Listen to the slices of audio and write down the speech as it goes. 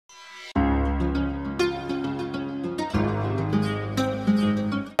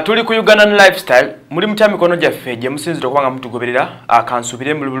Tuli ku Ugandan lifestyle muri mutya mikono gyaffe gye musinzira okubanga mutugoberera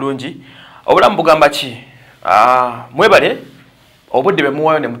akansubire mu bulungi obulamu bugamba ki mwebale obudde be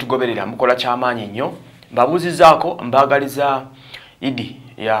muwayo ne mutugoberera mukola kyamaanyi nnyo mbabuuzizaako mbaagaliza idi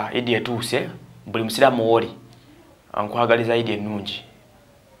etuuse buli musiraamu woli nkwagaliza idi ennungi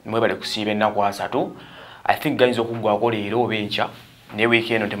mwebale kusiiba ennaku asatu I think gayinza okuggwako leero oba enkya ne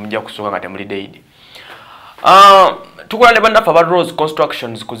wiiki eno temujja kusooka nga temulidde idi. Tukola ne bannaffe aba Rose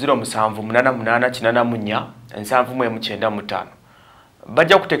Constructions ku 0788847995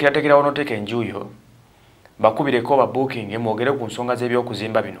 bajja kuteekerateekera wanoteeka enjuuyo bakubireko ba booking mwogere ku nsonga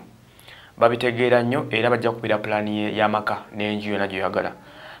z'ebyokuzimba bino babitegeera nnyo era bajja kubira pulaani y'amaka n'enju yonna gy'oyagala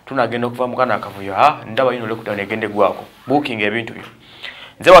tunagenda okuva mu kana akavuyo ndaba yino lockdown egende gwako booking ebintu byo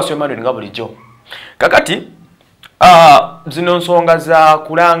nze wasomano nga bulijjo kakati zino nsonga za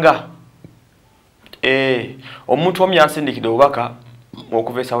kulanga omuntu omu yansindikidde obubaka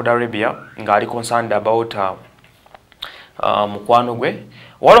okuva e Saudi Arabia ng'ali concerned about mukwano gwe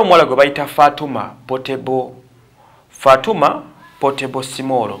waliwo omuwala gwe bayita Fatuma Portable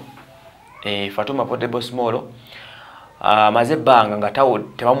Simolo Fatuma Portable Simolo amaze ebbanga nga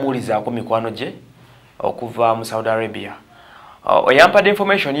tebamuwulizaako mikwano gye okuva mu Saudi Arabia. Yampadde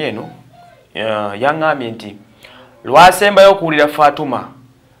information yeno yaŋŋambye nti lwasembayo okuwulira Fatuma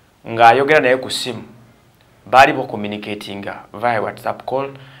ng'ayogera naye ku simu baali communicatinga via WhatsApp call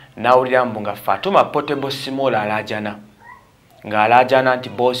nawulira mbu nga Fatuma Portable Simolo alajana ng'alajana nti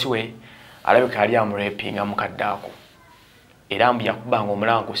bosi we alabika ali amurepinga mukaddaako era mbu yakubanga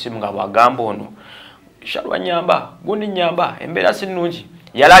omulanga ku simu nga bwagamba ono shalwa nyamba gundi nyamba embeera si nnungi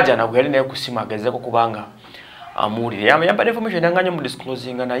yalajana gwe yali naye ku simu agezeeko kubanga amuwulire yampa information yanganya mu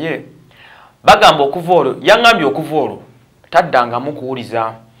disclosinga naye bagamba okuva olwo yaŋŋambye okuva olwo taddangamu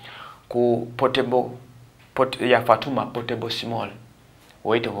kuwuliza ku ya Fatuma Portable Simolo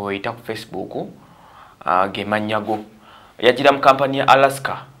weyita ku Facebook gemanyago yagira mu kampani ya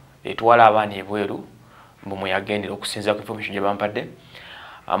Alaska etwala abaana ebweru mbu yagendera okusinza ku information gye bampadde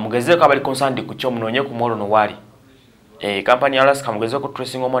mugezeeko abali concerned ku kyo munoonye ku mwolo no wali kampani ya Alaska mugezeeko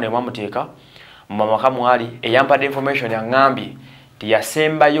tracing omwana mwamuteeka mu maka mwali eyampadde information yaŋŋambye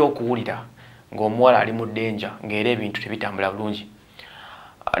tiyasembayo okuwulira ng'omuwala ali mu danger ng'era ebintu tebitambula bulungi.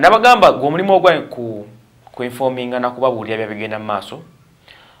 Nabagamba gwe omulimu ogwa ku informinga na kubabuulira bya bigenda mu maaso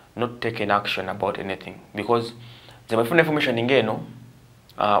not taking action about anything because the information ngeno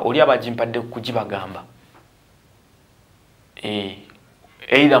oli abajimpadde kugibagamba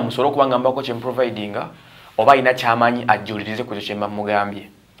either musoro kubangamba ko chem providinga oba ina kyamanyi ajulirize ku kyo mugambye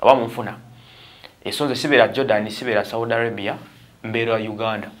oba munfuna esonze sibera Jordan sibera Saudi Arabia mbera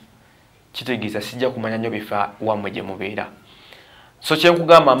Uganda kitegeeza sijja kumanya nnyo bifa wamwe gye mubeera. So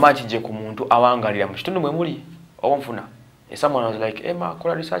kyenkugamba manchi je ku muntu awangalira mu kitundu mwe muli oba mfuna someone was like Emma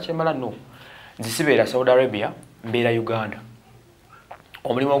kola research emala no nzisibeera Saudi Arabia mbeera Uganda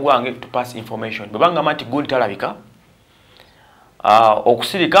omulimu gwange to pass information bwebanga manti gundi talabika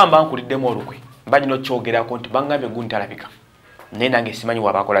okusirika mba nkuliddemu olukwe mbanyi nokyogerako nti bangambye gundi talabika naye nange simanyi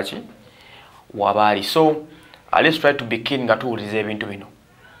wabakola ki wabaali. So let's try to be keen nga tuwuliza ebintu bino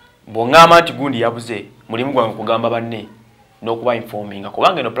bw'oŋŋamba nti gundi yabuze mulimu gwange kugamba banne n'okuba informinga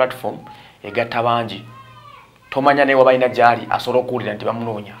kubanga eno platform egatta bangi tomanya naye waba ina gyali asobola okuwulira nti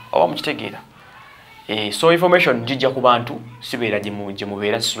bamunoonya oba mukitegeera. So information njijja ku bantu sibeera gye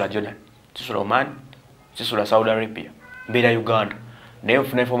mubeera sisula Jordan sisula Oman sisula Saudi Arabia mbeera Uganda naye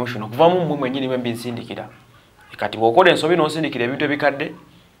nfuna information okuva mu mmwe mwennyini mwe mbinsindikira kati bw'okola ensobi n'onsindikira ebintu ebikadde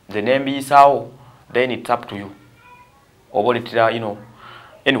nze nembiyisaawo then it's up to you oba oletera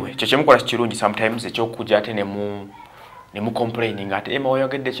anyway kyo kyemukola kirungi sometimes ekyokujja ate ne mu complaining ate Emma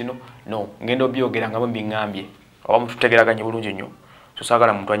oyogedde kino no ngendo byogera nga mbiŋŋambye oba mututegeraganye bulungi nnyo so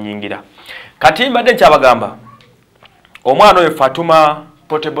saagala muntu anyingira. Kati mbadde nkyabagamba omwana oyo Fatuma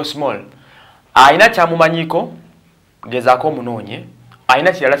Portable Simolo ayina kyamumanyiko gezaako omunoonye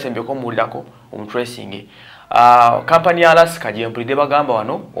ayina kirala sembyeko omuwulirako omutracinge. Kampani ya Alaska gye mpulidde bagamba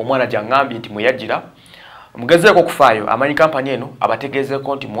wano omwana gyaŋŋambye nti mweyajjira mugezeeko okufaayo amanyi kampani eno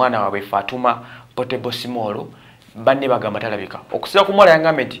abategezeeko nti mwana waabwe Fatuma Portable Simolo banne bagamba talabika okusira ku mwala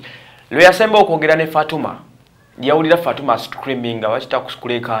yangambye nti lwe yasemba okwogera ne Fatuma yawulira Fatuma screaming nga bakita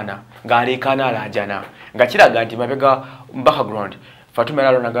kuleekaana ng'aleekaana alajana nga kiraga nti mabega background Fatuma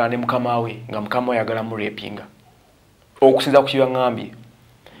yalonagana ne mukamawe nga mukamawe yagala murepinga okusinza ku kibaŋŋambye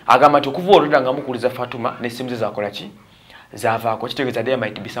agamba nti okuva olwedda nga mukuliza Fatuma n'essimu ze zakola ki zaavaako kitegeeza there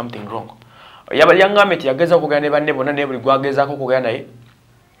might be something wrong. Yaŋŋambye nti yageza okugenda ne banne bonna naye buli gwagezaako okugenda naye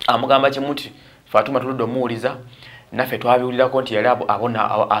amugamba kimu nti Fatuma tuludde omuwuliza naffe twabiwulirako nti yali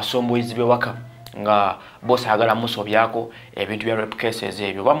abona asomboyezibwa waka nga boss ayagala musobyako ebintu bya rape cases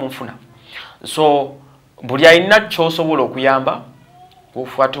ebyo bamunfuna. So buli alina ky'osobola okuyamba ku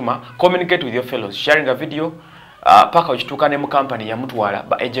Fatuma, communicate with your fellows, sharing a video paka okituuka ne mu company yamutwala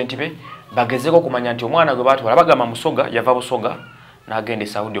ba agent be bagezeko kumanya nti omwana gwe batwala bagamba Musoga yava Busoga n'agenda e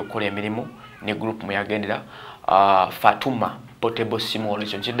Saudi okukola emirimu ne group mu yagendera Fatuma portable sim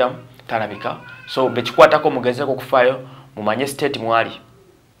olution kiddamu talabika. So bekikwatako mugezeko okufaayo mumanye state mwali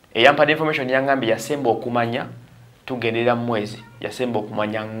eyampadde information yangambye yasemba okumanya tugenderera mu mwezi yasemba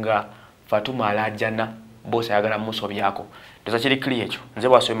okumanya nga Fatuma alajana boss ayagala musobyako. Ndoza kiri clear ekyo nze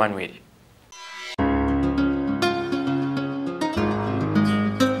bwaso Emmanuel.